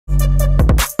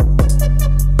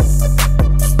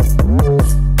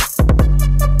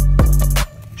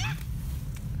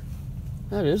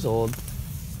That is old.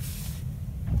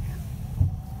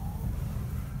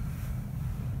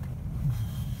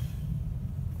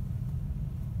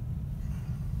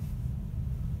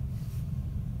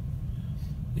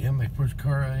 Yeah, my first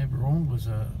car I ever owned was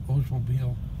a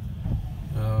Oldsmobile,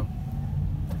 a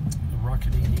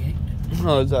Rocket 88.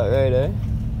 Oh, is that right, eh?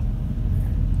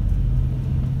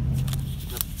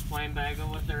 The plain bagel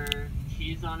with their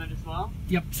cheese on it as well?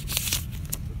 Yep.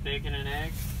 With bacon and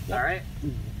eggs? Yep. Alright.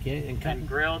 Okay, And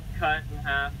grilled, cut in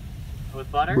half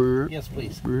with butter? Burp. Yes,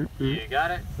 please. Burp. You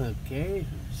got it? Okay,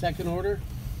 second order.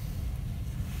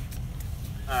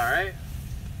 Alright.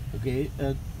 Okay,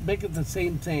 make it the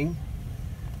same thing.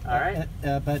 Alright.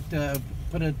 But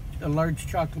put a large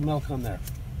chocolate milk on there.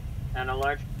 And a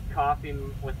large coffee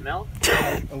with milk?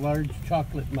 A large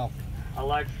chocolate milk. A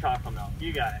large chocolate milk.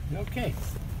 You got it. Okay.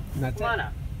 And that's Come on it.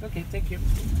 up. Okay, thank you.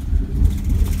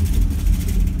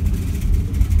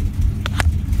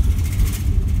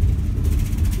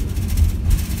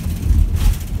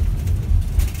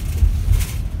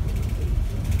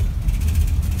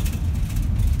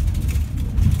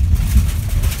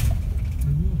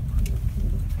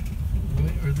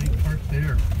 Why are they parked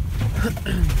there?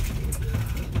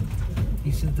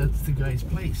 He said that's the guy's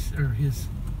place, or his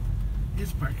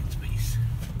parking space.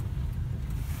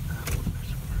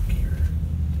 There's a park here.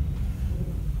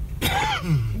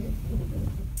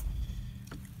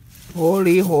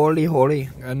 Holy, holy, holy.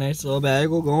 Got a nice little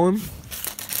bagel going.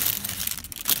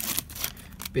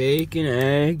 Bacon,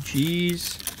 egg,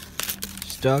 cheese.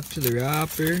 Stuck to the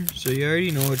wrapper, so you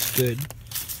already know it's good.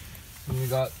 And we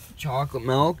got chocolate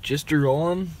milk just to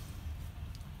roll 'em.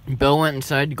 Bill went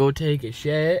inside to go take a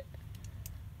shit.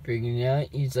 Freaking yeah,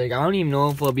 he's like, I don't even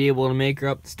know if I'll be able to make her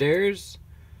up the stairs.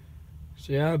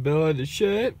 So yeah, Bill had a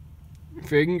shit.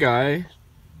 Freaking guy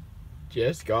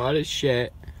just got his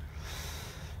shit.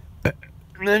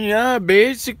 And then yeah,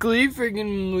 basically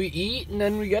freaking we eat and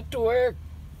then we get to work.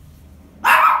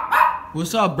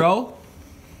 What's up, bro?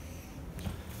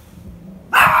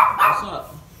 What's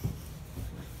up?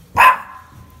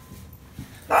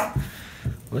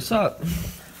 What's up?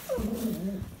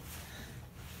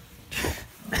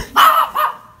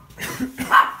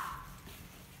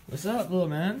 What's up, little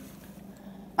man?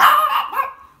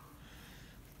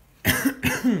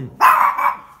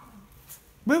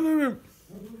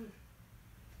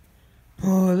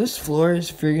 Oh, this floor is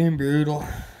friggin' brutal.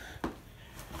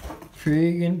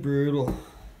 Friggin' brutal.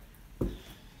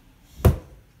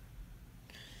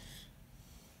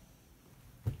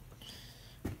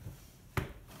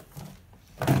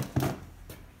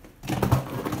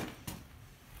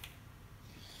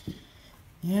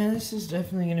 Yeah, this is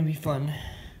definitely gonna be fun.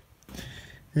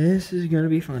 This is gonna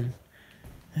be fun.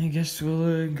 I guess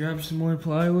we'll grab some more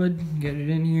plywood, get it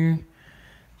in here,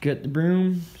 get the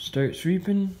broom, start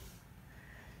sweeping,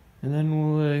 and then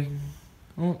we'll,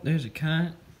 oh, there's a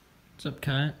cat. What's up,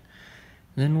 cat?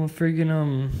 And then we'll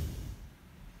friggin',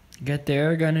 get the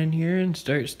air gun in here and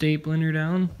start stapling her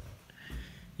down.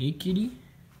 Hey, kitty.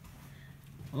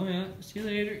 Oh yeah, see you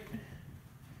later.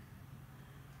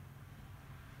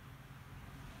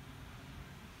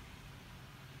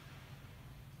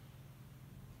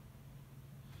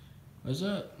 What's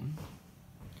up?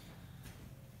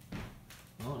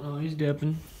 Oh no, he's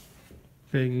dipping.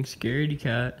 Friggin' scaredy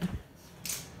cat.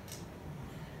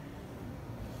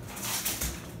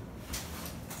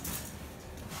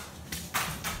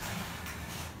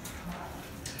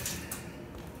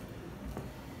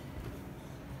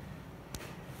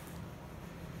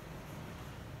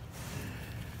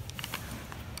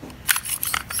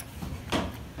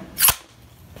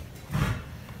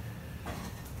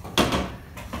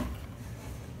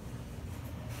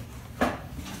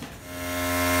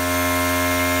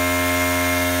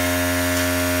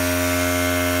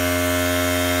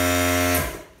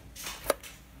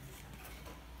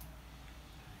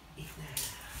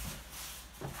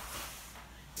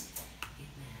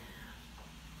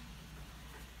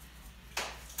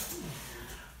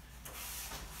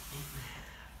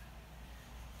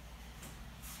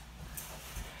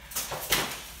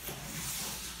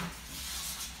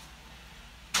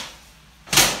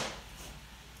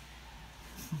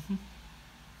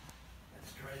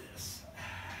 Let's try this.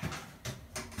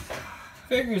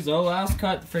 Figures though, last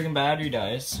cut, the friggin' battery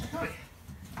dies. Oh, yeah.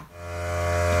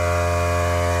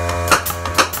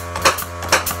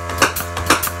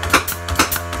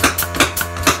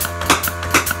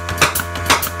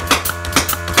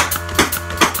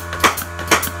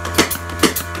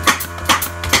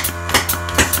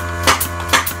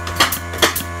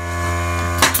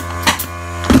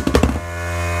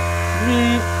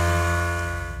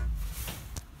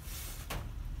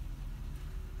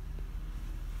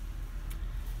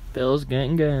 Bill's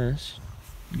getting gas.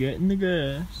 Getting the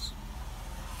gas.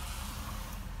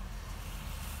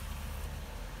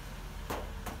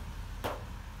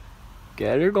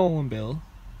 Get her going, Bill.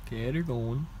 Get her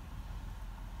going.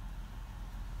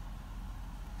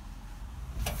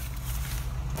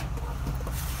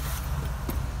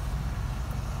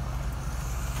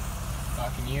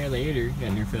 Fucking year later,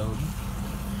 getting her filled.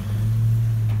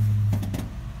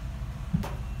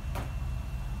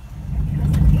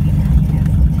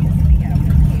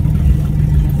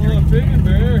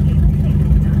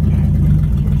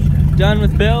 Done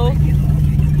with Bill.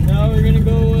 Now we're gonna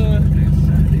go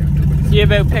see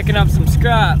about picking up some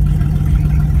scrap. Oh,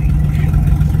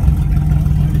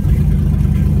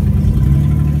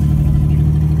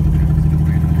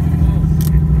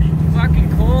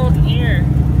 fucking cold in here.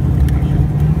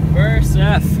 Where's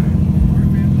F?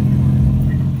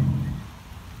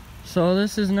 So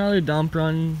this is another dump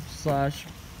run slash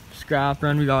scrap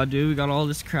run we gotta do. We got all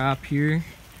this crap here.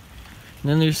 And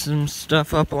then there's some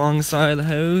stuff up along the side of the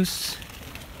house.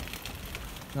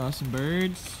 Got some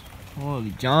birds. Holy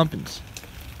jumpins.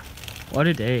 What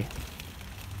a day.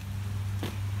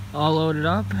 All loaded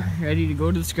up, ready to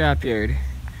go to the scrapyard.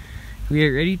 We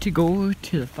are ready to go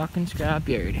to the fucking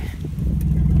scrapyard.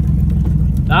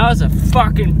 That was a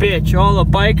fucking bitch. All the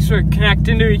bikes were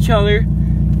connecting to each other.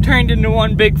 Turned into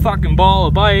one big fucking ball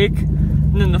of bike.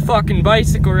 And then the fucking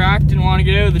bicycle rack didn't want to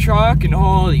get out of the truck, and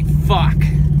holy fuck.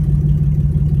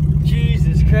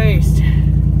 Jesus Christ.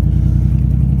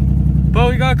 But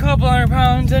we got a couple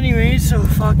 £100 anyway, so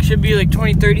fuck, should be like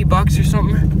 20-30 bucks or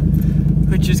something,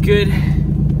 which is good.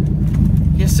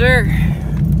 Yes sir.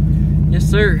 Yes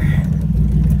sir.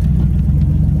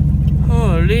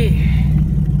 Holy.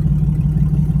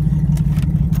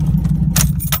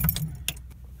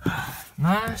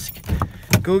 Mask.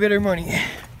 Go get our money.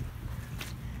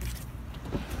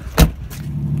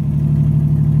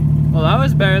 Well, that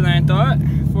was better than I thought.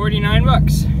 49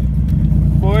 bucks.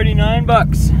 49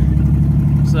 bucks.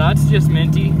 So that's just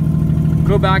minty.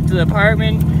 Go back to the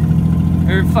apartment.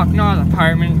 Or fuck, not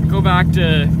apartment. Go back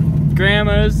to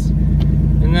grandma's.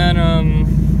 And then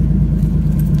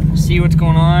see what's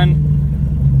going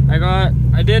on.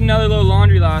 I did another little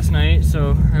laundry last night,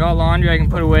 so I got laundry I can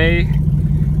put away.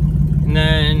 And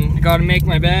then I gotta make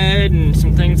my bed and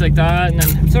some things like that. And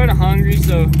then I'm sort of hungry,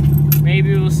 so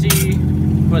maybe we'll see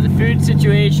what the food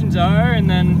situations are, and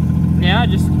then yeah,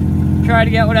 just try to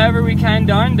get whatever we can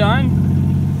done.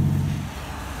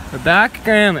 We're back at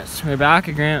grandma's. We're back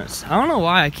at grandma's. I don't know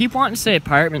why I keep wanting to say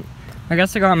apartment. I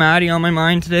guess I got Maddie on my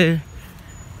mind today.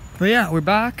 But yeah, we're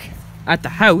back at the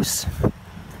house,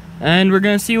 and we're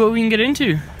gonna see what we can get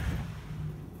into.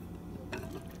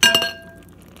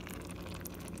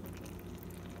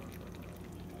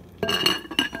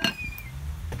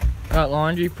 Got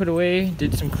laundry put away,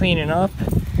 did some cleaning up.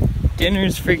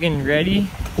 Dinner's friggin' ready.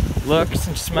 Looks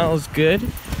and smells good.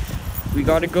 We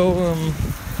gotta go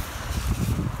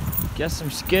get some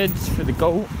skids for the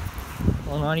goat.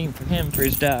 Well, not even for him, for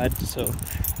his dad. So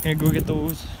I'm gonna go get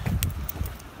those,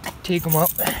 take them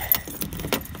up,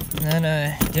 and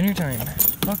then dinner time.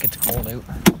 Fuck, it's cold out.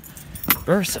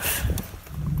 Bursif.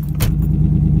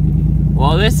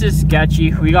 Well, this is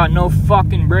sketchy. We got no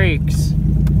fucking brakes.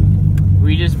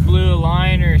 We just blew a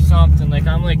line or something. Like,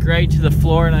 I'm like right to the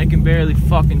floor and I can barely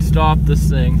fucking stop this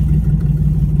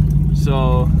thing.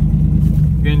 So,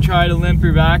 I'm gonna try to limp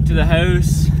her back to the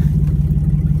house.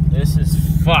 This is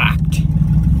fucked.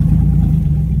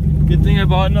 Good thing I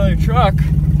bought another truck.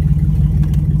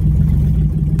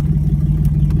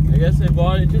 I guess I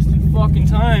bought it just in fucking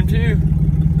time too.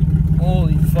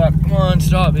 Holy fuck, come on,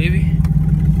 stop baby.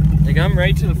 Like, I'm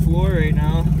right to the floor right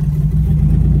now.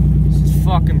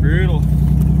 Fucking brutal.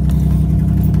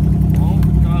 Oh,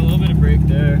 got a little bit of brake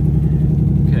there.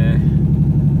 Okay.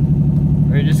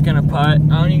 We're just gonna putt.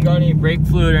 I don't even got any brake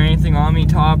fluid or anything on me,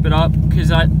 top it up,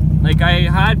 cause I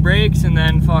had brakes and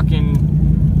then fucking,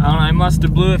 I don't know, I must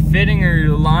have blew a fitting or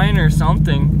a line or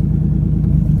something.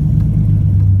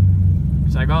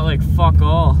 Cause I got like fuck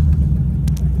all.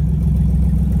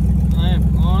 I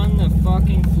am on the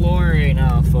fucking floor right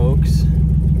now, folks.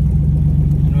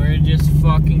 We're just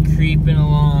fucking creeping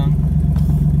along.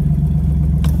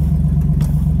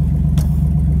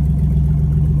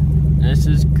 This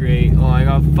is great. Oh, I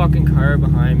got a fucking car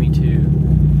behind me too.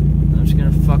 I'm just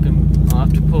gonna fucking, I'll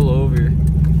have to pull over.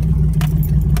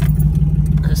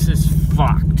 This is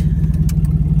fucked.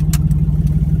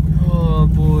 Oh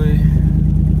boy.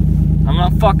 I'm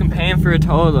not fucking paying for a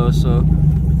tow though, so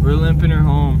we're limping her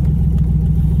home.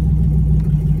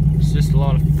 It's just a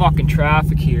lot of fucking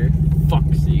traffic here.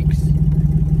 Fuck's sakes.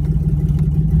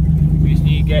 We just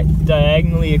need to get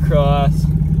diagonally across.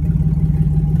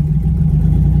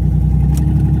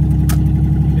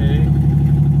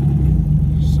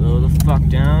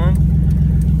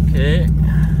 Okay.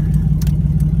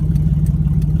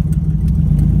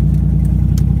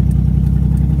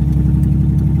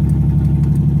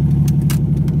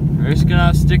 We're just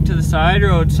gonna stick to the side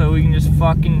road so we can just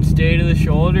fucking stay to the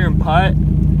shoulder and putt.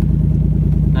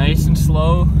 Nice and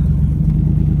slow.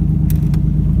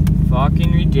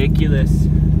 Fucking ridiculous.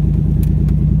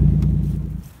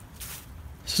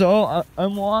 So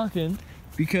I'm walking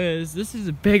because this is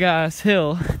a big ass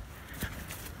hill.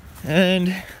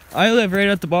 And I live right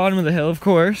at the bottom of the hill, of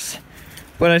course.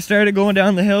 But I started going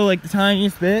down the hill like the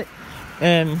tiniest bit.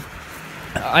 And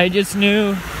I just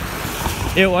knew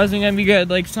it wasn't gonna be good.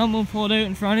 Like someone pulled out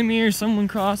in front of me or someone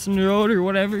crossing the road or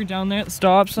whatever down there at the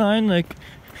stop sign. Like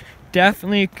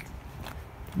definitely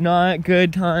not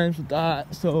good times with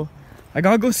that. So I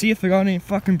gotta go see if I got any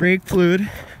fucking brake fluid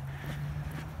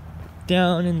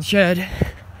down in the shed.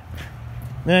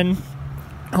 Then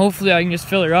hopefully I can just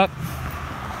fill her up.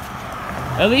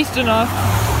 At least enough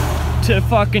to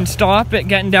fucking stop it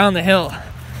getting down the hill.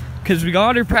 Cause we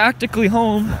got her practically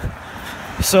home.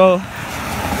 So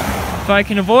if I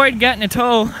can avoid getting a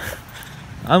tow,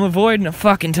 I'm avoiding a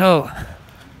fucking tow.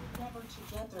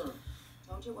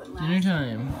 Dinner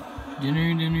time.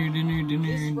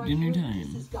 Dinner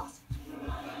time.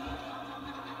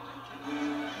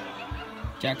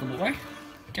 Jack boy?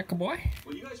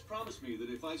 Well, you guys promised me that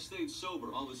if I stayed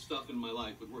sober, all this stuff in my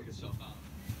life would work itself out.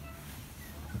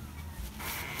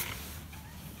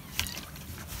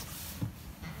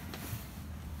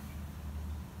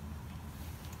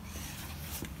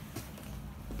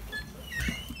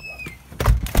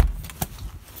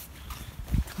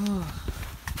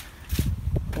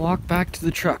 Walk back to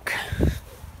the truck.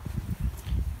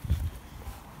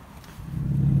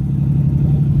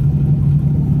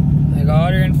 I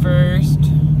got her in first.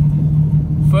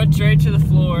 Foot straight to the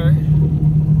floor.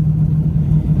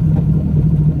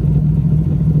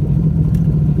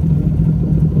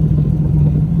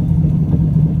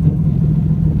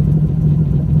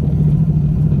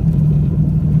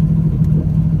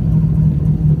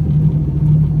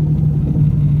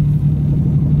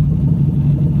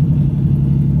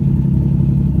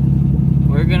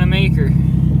 We're gonna make her.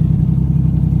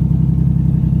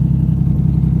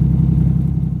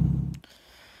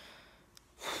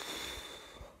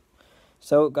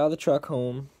 So got the truck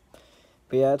home.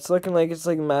 But yeah, it's looking like it's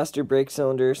like a master brake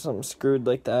cylinder or something screwed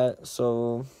like that.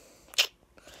 So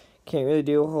can't really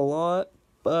do a whole lot.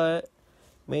 But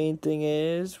main thing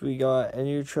is we got a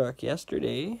new truck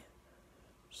yesterday.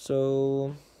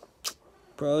 So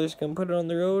probably just gonna put it on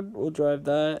the road. We'll drive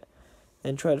that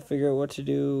and try to figure out what to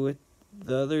do with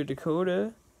the other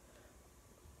Dakota.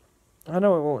 I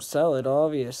know we won't sell it,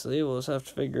 obviously. We'll just have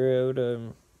to figure out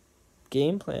a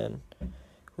game plan.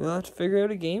 We'll have to figure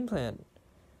out a game plan.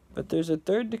 But there's a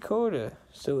third Dakota,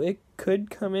 so it could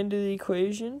come into the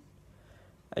equation.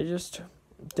 I just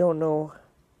don't know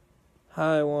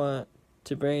how I want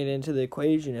to bring it into the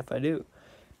equation if I do.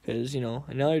 Because, you know,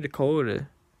 another Dakota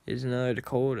is another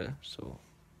Dakota, so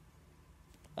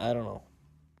I don't know.